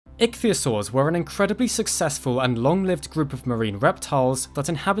Ichthyosaurs were an incredibly successful and long-lived group of marine reptiles that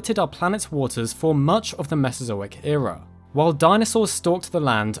inhabited our planet's waters for much of the Mesozoic era. While dinosaurs stalked the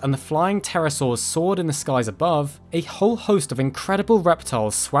land and the flying pterosaurs soared in the skies above, a whole host of incredible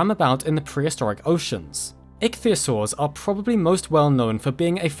reptiles swam about in the prehistoric oceans. Ichthyosaurs are probably most well known for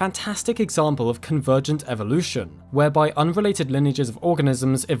being a fantastic example of convergent evolution, whereby unrelated lineages of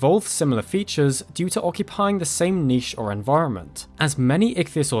organisms evolve similar features due to occupying the same niche or environment, as many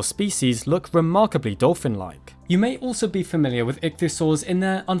ichthyosaur species look remarkably dolphin-like. You may also be familiar with ichthyosaurs in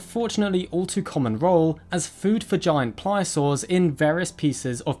their unfortunately all too common role as food for giant pliosaurs in various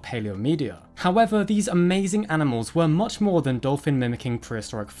pieces of paleomedia. However, these amazing animals were much more than dolphin-mimicking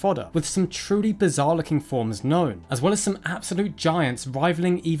prehistoric fodder, with some truly bizarre-looking forms known, as well as some absolute giants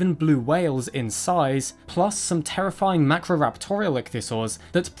rivaling even blue whales in size, plus some terrifying macroraptorial ichthyosaurs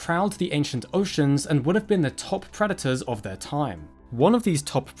that prowled the ancient oceans and would have been the top predators of their time. One of these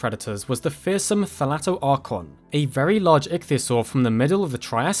top predators was the fearsome Thalattoarchon, a very large ichthyosaur from the middle of the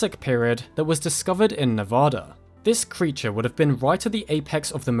Triassic period that was discovered in Nevada. This creature would have been right at the apex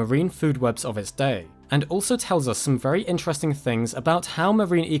of the marine food webs of its day, and also tells us some very interesting things about how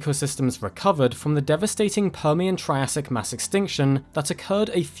marine ecosystems recovered from the devastating Permian-Triassic mass extinction that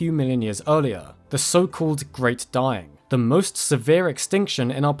occurred a few million years earlier, the so-called Great Dying, the most severe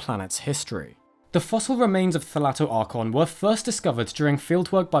extinction in our planet's history. The fossil remains of Thalattoarchon were first discovered during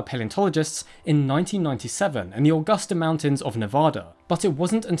fieldwork by paleontologists in 1997 in the Augusta Mountains of Nevada, but it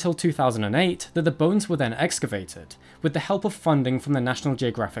wasn't until 2008 that the bones were then excavated, with the help of funding from the National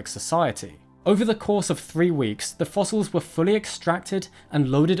Geographic Society. Over the course of 3 weeks, the fossils were fully extracted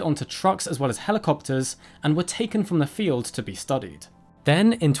and loaded onto trucks as well as helicopters, and were taken from the field to be studied.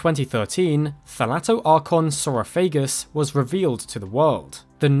 Then, in 2013, Thalattoarchon saurophagis was revealed to the world.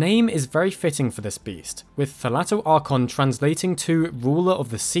 The name is very fitting for this beast, with Thalattoarchon translating to ruler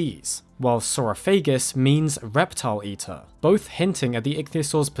of the seas, while saurophagis means reptile eater, both hinting at the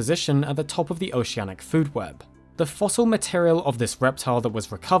ichthyosaur's position at the top of the oceanic food web. The fossil material of this reptile that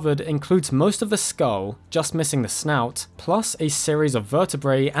was recovered includes most of the skull, just missing the snout, plus a series of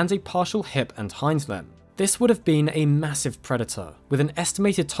vertebrae and a partial hip and hind limb. This would have been a massive predator, with an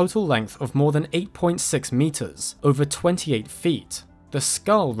estimated total length of more than 8.6 meters, over 28 feet. The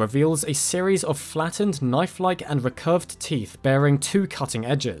skull reveals a series of flattened knife-like and recurved teeth bearing 2 cutting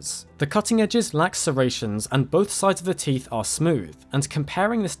edges. The cutting edges lack serrations and both sides of the teeth are smooth, and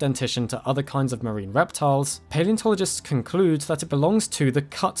comparing this dentition to other kinds of marine reptiles, paleontologists conclude that it belongs to the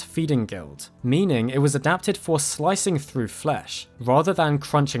cut feeding guild, meaning it was adapted for slicing through flesh, rather than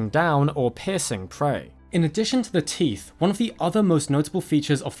crunching down or piercing prey. In addition to the teeth, one of the other most notable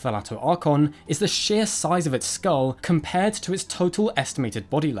features of Thalattoarchon is the sheer size of its skull compared to its total estimated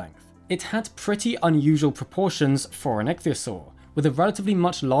body length. It had pretty unusual proportions for an ichthyosaur, with a relatively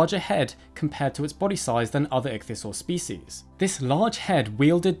much larger head compared to its body size than other ichthyosaur species. This large head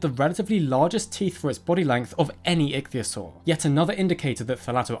wielded the relatively largest teeth for its body length of any ichthyosaur, yet another indicator that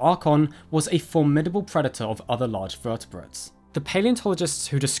Thalattoarchon was a formidable predator of other large vertebrates. The paleontologists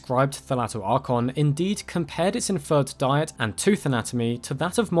who described Thalattoarchon indeed compared its inferred diet and tooth anatomy to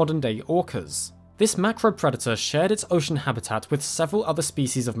that of modern-day orcas. This macropredator shared its ocean habitat with several other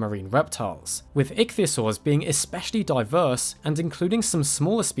species of marine reptiles, with ichthyosaurs being especially diverse and including some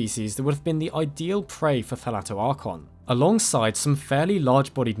smaller species that would have been the ideal prey for Thalattoarchon, alongside some fairly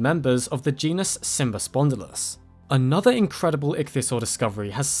large-bodied members of the genus Cymbospondylus. Another incredible ichthyosaur discovery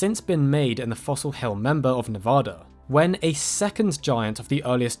has since been made in the Fossil Hill member of Nevada, when a second giant of the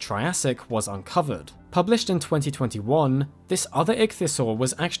earliest Triassic was uncovered. Published in 2021, this other ichthyosaur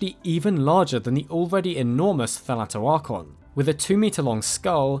was actually even larger than the already enormous Thalattoarchon, with a 2-meter long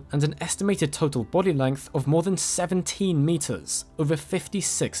skull and an estimated total body length of more than 17 meters, over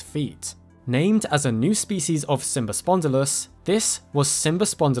 56 feet. Named as a new species of Cymbospondylus, this was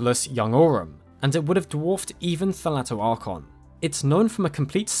Cymbospondylus youngorum, and it would have dwarfed even Thalattoarchon. It's known from a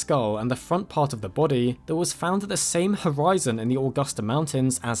complete skull and the front part of the body that was found at the same horizon in the Augusta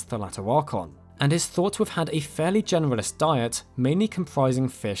Mountains as Thalattoarchon, and is thought to have had a fairly generalist diet, mainly comprising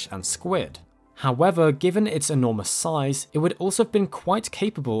fish and squid. However, given its enormous size, it would also have been quite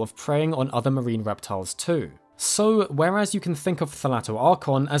capable of preying on other marine reptiles too. So, whereas you can think of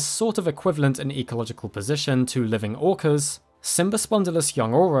Thalattoarchon as sort of equivalent in ecological position to living orcas, Cymbospondylus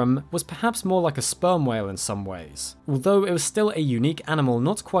youngorum was perhaps more like a sperm whale in some ways, although it was still a unique animal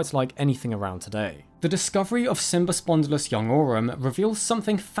not quite like anything around today. The discovery of Cymbospondylus youngorum reveals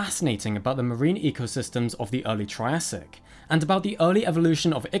something fascinating about the marine ecosystems of the early Triassic, and about the early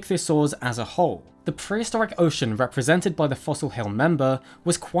evolution of ichthyosaurs as a whole. The prehistoric ocean represented by the Fossil Hill member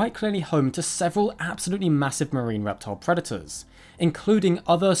was quite clearly home to several absolutely massive marine reptile predators, including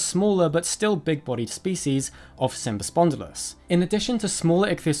other smaller but still big-bodied species of Cymbospondylus, in addition to smaller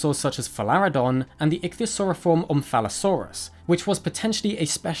ichthyosaurs such as Phalarodon and the ichthyosauriform Omphalosaurus, which was potentially a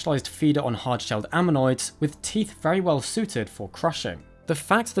specialized feeder on hard-shelled ammonoids with teeth very well suited for crushing. The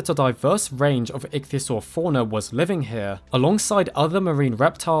fact that a diverse range of ichthyosaur fauna was living here, alongside other marine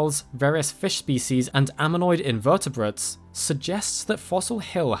reptiles, various fish species, and ammonoid invertebrates, suggests that Fossil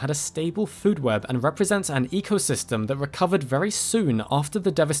Hill had a stable food web and represents an ecosystem that recovered very soon after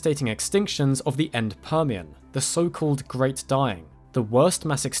the devastating extinctions of the end Permian, the so-called Great Dying, the worst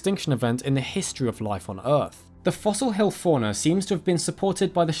mass extinction event in the history of life on Earth. The Fossil Hill fauna seems to have been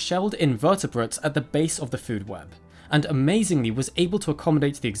supported by the shelled invertebrates at the base of the food web, and amazingly was able to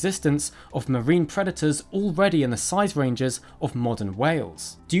accommodate the existence of marine predators already in the size ranges of modern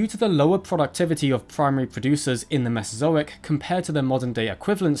whales. Due to the lower productivity of primary producers in the Mesozoic compared to their modern day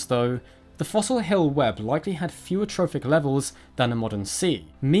equivalents though, the Fossil Hill web likely had fewer trophic levels than a modern sea,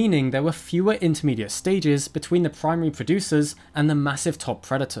 meaning there were fewer intermediate stages between the primary producers and the massive top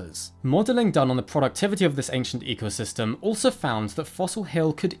predators. Modelling done on the productivity of this ancient ecosystem also found that Fossil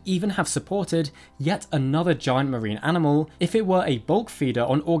Hill could even have supported yet another giant marine animal if it were a bulk feeder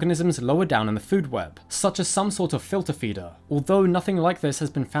on organisms lower down in the food web, such as some sort of filter feeder, although nothing like this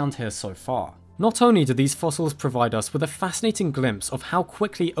has been found here so far. Not only do these fossils provide us with a fascinating glimpse of how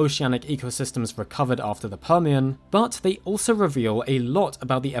quickly oceanic ecosystems recovered after the Permian, but they also reveal a lot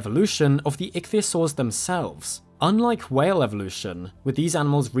about the evolution of the ichthyosaurs themselves. Unlike whale evolution, with these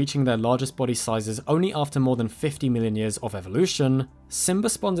animals reaching their largest body sizes only after more than 50 million years of evolution,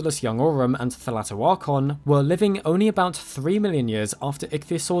 Cymbospondylus youngorum and Thalattoarchon were living only about 3 million years after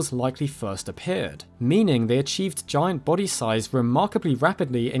ichthyosaurs likely first appeared, meaning they achieved giant body size remarkably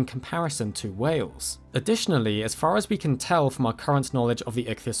rapidly in comparison to whales. Additionally, as far as we can tell from our current knowledge of the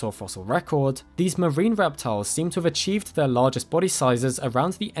ichthyosaur fossil record, these marine reptiles seem to have achieved their largest body sizes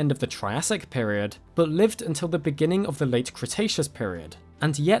around the end of the Triassic period, but lived until the beginning of the late Cretaceous period,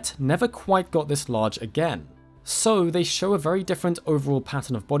 and yet never quite got this large again. So they show a very different overall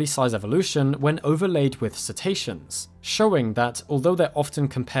pattern of body size evolution when overlaid with cetaceans, showing that although they're often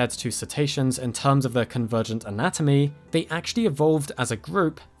compared to cetaceans in terms of their convergent anatomy, they actually evolved as a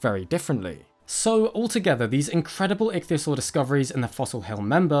group very differently. So altogether, these incredible ichthyosaur discoveries in the Fossil Hill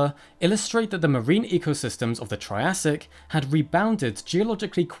member illustrate that the marine ecosystems of the Triassic had rebounded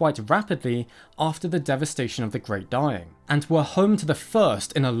geologically quite rapidly after the devastation of the Great Dying, and were home to the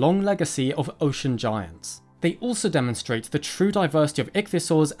first in a long legacy of ocean giants. They also demonstrate the true diversity of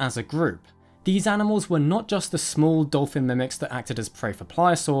ichthyosaurs as a group. These animals were not just the small dolphin mimics that acted as prey for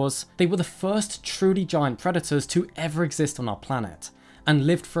pliosaurs, they were the first truly giant predators to ever exist on our planet, and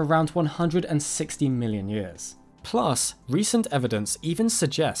lived for around 160 million years. Plus, recent evidence even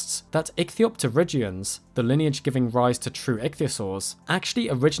suggests that Ichthyopterygians, the lineage giving rise to true ichthyosaurs, actually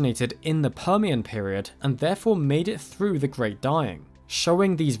originated in the Permian period and therefore made it through the Great Dying,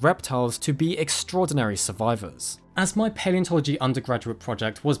 showing these reptiles to be extraordinary survivors. As my paleontology undergraduate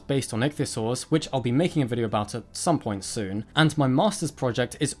project was based on ichthyosaurs, which I'll be making a video about at some point soon, and my master's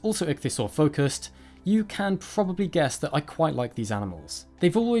project is also ichthyosaur focused, you can probably guess that I quite like these animals.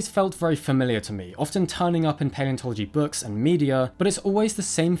 They've always felt very familiar to me, often turning up in paleontology books and media, but it's always the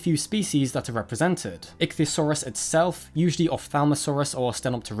same few species that are represented. Ichthyosaurus itself, usually Ophthalmosaurus or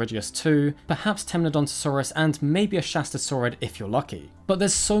Stenopterygius too, perhaps Temnodontosaurus, and maybe a Shastasaurid if you're lucky. But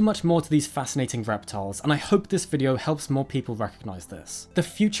there's so much more to these fascinating reptiles, and I hope this video helps more people recognize this. The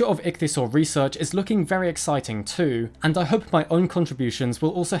future of ichthyosaur research is looking very exciting too, and I hope my own contributions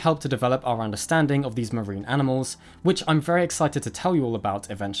will also help to develop our understanding of these marine animals, which I'm very excited to tell you all about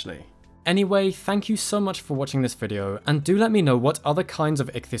eventually. Anyway, thank you so much for watching this video, and do let me know what other kinds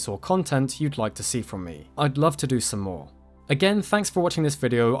of ichthyosaur content you'd like to see from me. I'd love to do some more. Again, thanks for watching this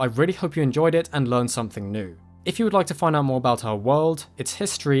video, I really hope you enjoyed it and learned something new. If you would like to find out more about our world, its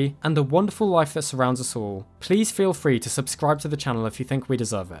history, and the wonderful life that surrounds us all, please feel free to subscribe to the channel if you think we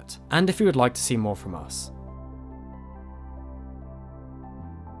deserve it, and if you would like to see more from us.